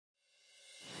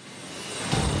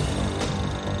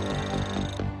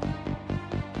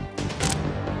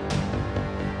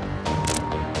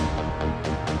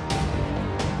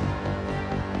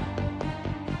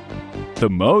The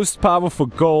most powerful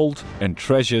gold and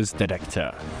treasures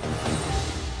detector.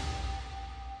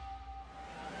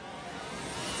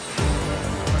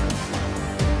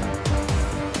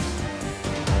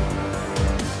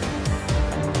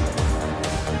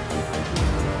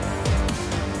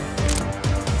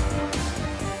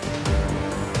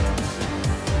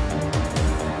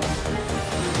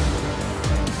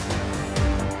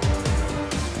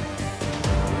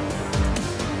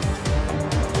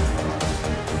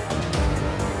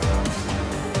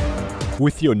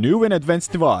 With your new and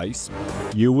advanced device,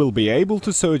 you will be able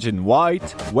to search in wide,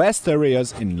 vast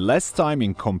areas in less time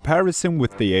in comparison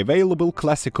with the available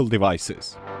classical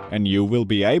devices. And you will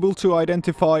be able to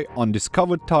identify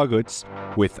undiscovered targets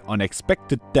with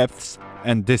unexpected depths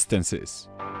and distances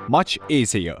much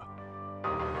easier.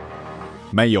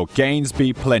 May your gains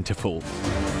be plentiful.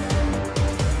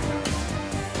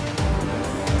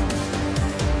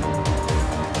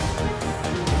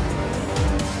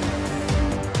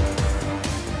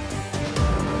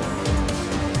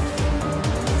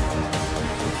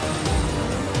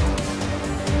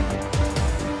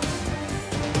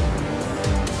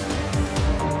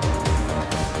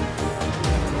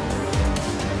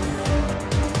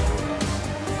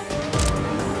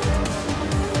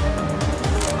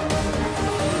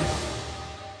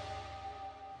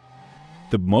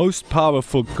 The most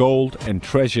powerful gold and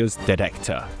treasures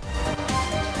detector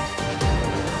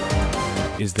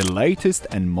is the latest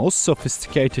and most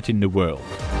sophisticated in the world.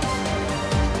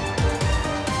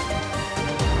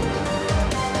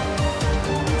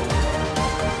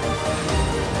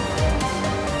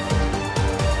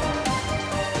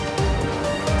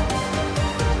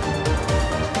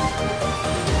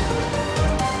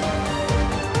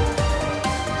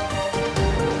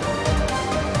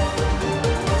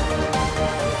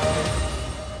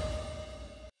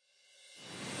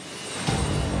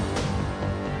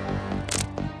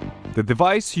 The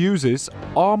device uses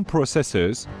ARM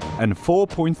processors and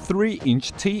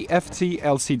 4.3-inch TFT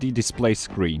LCD display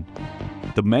screen.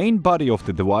 The main body of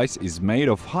the device is made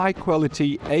of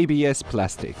high-quality ABS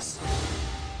plastics.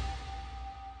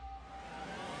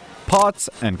 Parts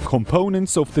and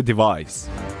components of the device.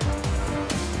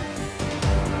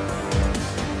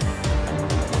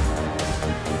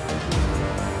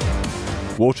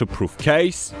 Waterproof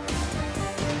case.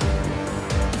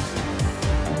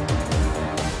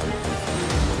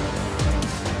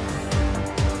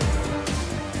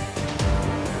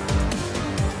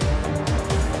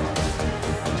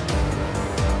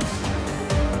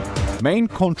 Main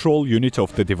control unit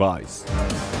of the device.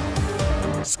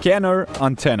 Scanner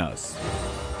antennas.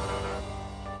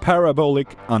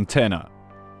 Parabolic antenna.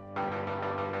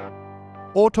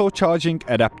 Auto charging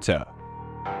adapter.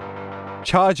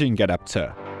 Charging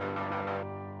adapter.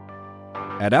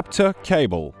 Adapter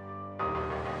cable.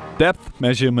 Depth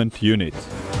measurement unit.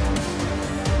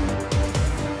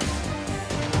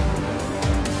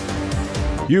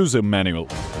 User manual.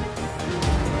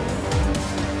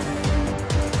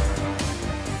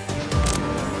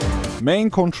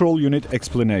 Main control unit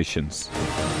explanations.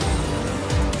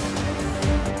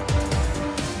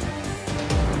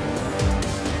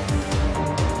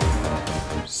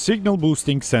 Signal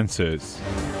boosting sensors.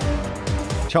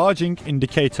 Charging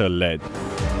indicator LED.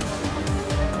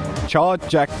 Charge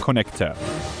jack connector.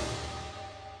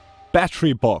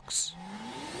 Battery box.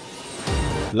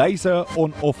 Laser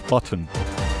on-off button.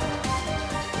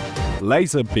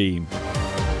 Laser beam.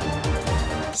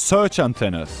 Search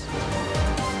antennas.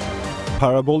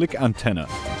 Parabolic antenna.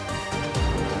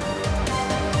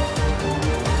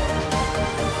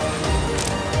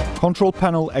 Control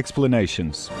panel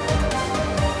explanations.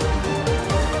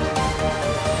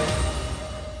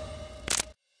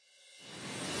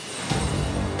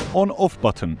 On-off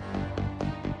button.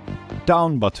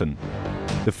 Down button.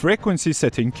 The frequency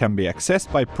setting can be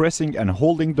accessed by pressing and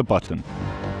holding the button.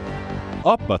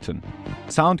 Up button.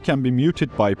 Sound can be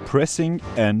muted by pressing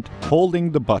and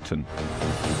holding the button.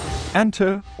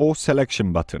 Enter or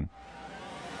selection button.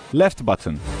 Left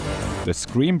button. The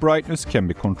screen brightness can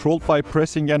be controlled by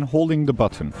pressing and holding the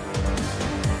button.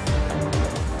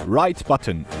 Right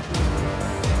button.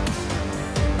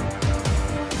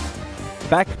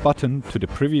 Back button to the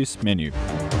previous menu.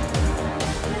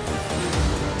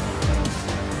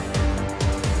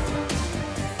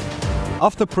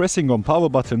 After pressing on power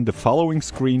button, the following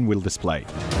screen will display.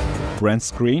 Brand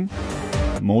screen,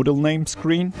 model name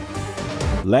screen,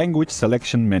 language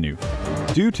selection menu.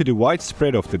 Due to the wide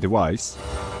spread of the device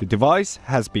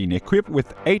has been equipped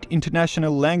with 8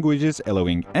 international languages,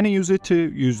 allowing any user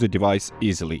to use the device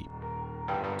easily.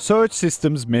 Search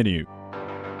systems menu.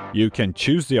 You can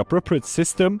choose the appropriate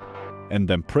system and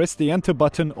then press the Enter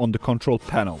button on the control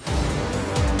panel.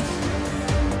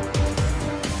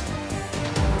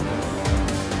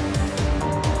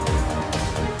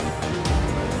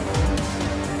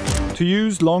 To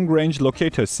use long-range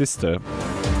locator sister,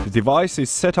 the device is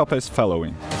set up as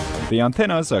following. The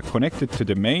antennas are connected to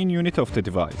the main unit of the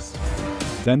device.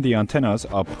 Then the antennas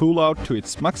are pulled out to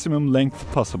its maximum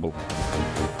length possible.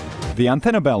 The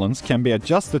antenna balance can be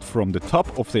adjusted from the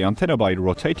top of the antenna by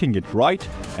rotating it right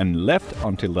and left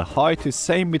until the height is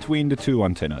same between the two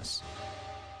antennas.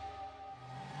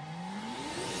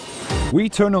 We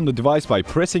turn on the device by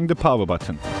pressing the power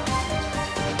button.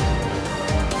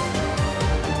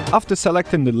 After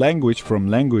selecting the language from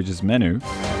Languages menu,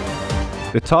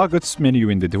 the Targets menu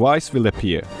in the device will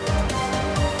appear.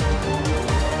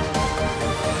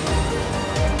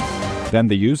 Then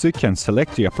the user can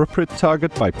select the appropriate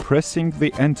target by pressing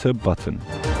the Enter button.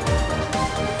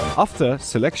 After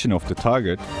selection of the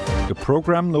target, the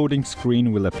program loading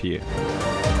screen will appear.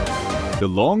 The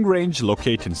long-range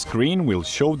locating screen will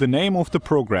show the name of the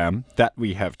program that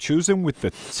we have chosen with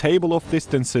the table of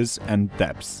distances and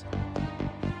depths.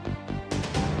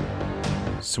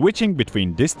 Switching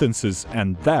between distances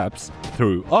and depths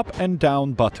through up and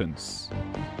down buttons.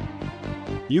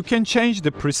 You can change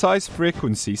the precise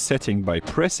frequency setting by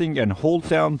pressing and hold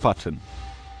down button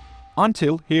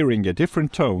until hearing a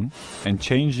different tone, and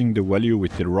changing the value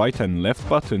with the right and left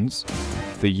buttons.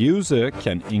 The user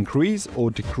can increase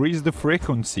or decrease the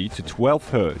frequency to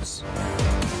 12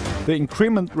 Hz. The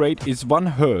increment rate is 1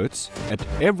 Hz at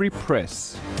every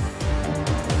press.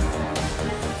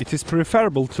 It is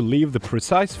preferable to leave the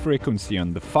precise frequency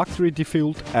on the factory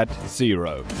default at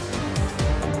 0.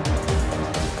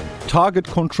 Target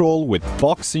control with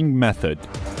boxing method.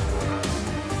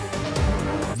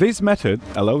 This method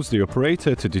allows the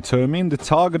operator to determine the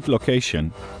target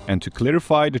location and to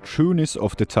clarify the trueness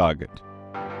of the target.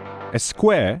 A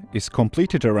square is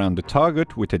completed around the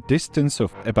target with a distance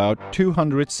of about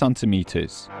 200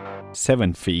 cm,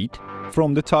 7 feet,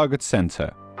 from the target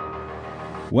center.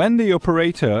 When the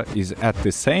operator is at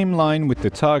the same line with the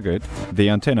target, the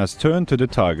antennas turn to the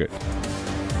target.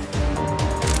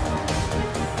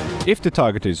 If the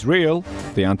target is real,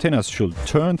 the antennas should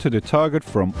turn to the target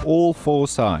from all 4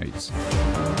 sides.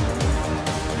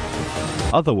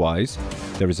 Otherwise,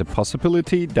 there is a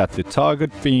possibility that the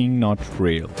target being not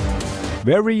real.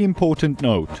 Very important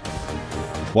note: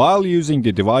 while using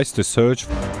the device to search,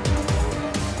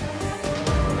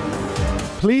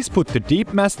 please put the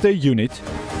Deep Master unit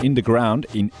in the ground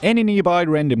in any nearby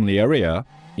randomly area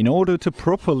in order to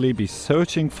properly be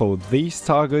searching for these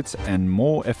targets and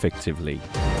more effectively.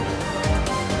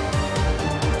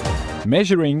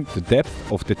 Measuring the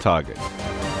depth of the target.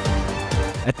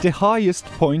 At the highest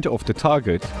point of the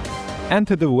target,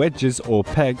 enter the wedges or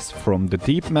pegs from the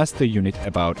Deep Master unit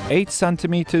about 8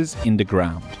 cm in the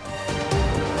ground.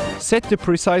 Set the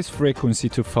precise frequency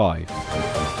to 5.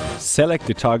 Select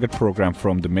the target program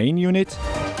from the main unit.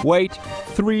 Wait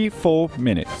 3-4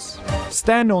 minutes.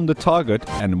 Stand on the target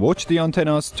and watch the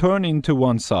antennas turn into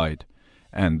one side.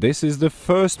 And this is the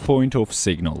first point of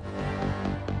signal.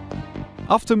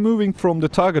 After moving from the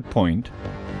target point,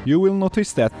 you will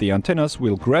notice that the antennas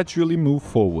will gradually move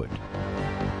forward.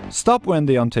 Stop when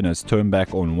the antennas turn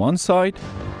back on one side,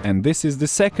 and this is the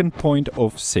second point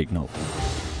of signal.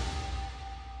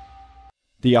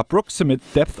 The approximate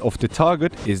depth of the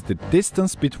target is the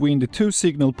distance between the two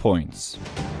signal points,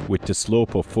 with the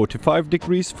slope of 45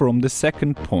 degrees from the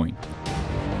second point.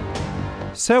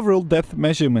 Several depth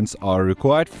measurements are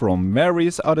required from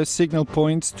various other signal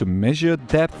points to measure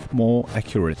depth more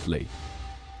accurately.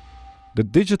 The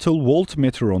digital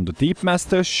voltmeter on the Deep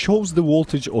Master shows the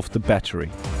voltage of the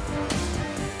battery.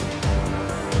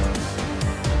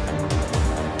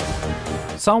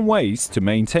 Some ways to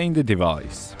maintain the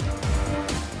device.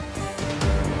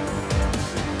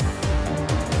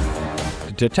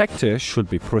 The detector should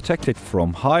be protected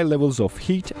from high levels of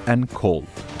heat and cold.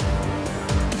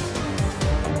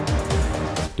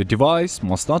 The device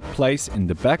must not place in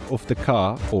the back of the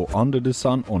car or under the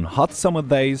sun on hot summer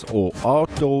days or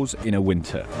outdoors in a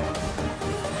winter.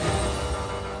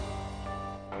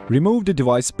 Remove the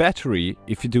device battery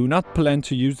if you do not plan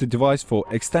to use the device for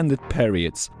extended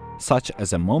periods, such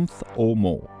as a month or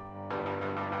more.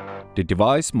 The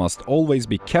device must always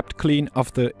be kept clean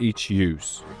after each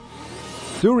use.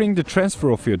 During the transfer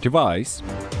of your device,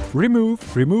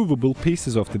 remove removable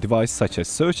pieces of the device such as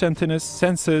search antennas,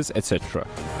 sensors, etc.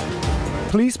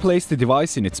 Please place the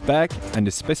device in its bag and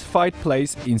the specified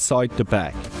place inside the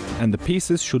bag, and the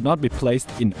pieces should not be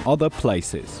placed in other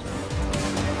places.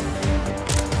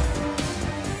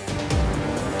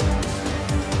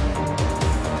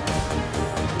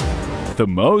 the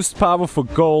most powerful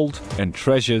gold and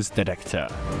treasures detector.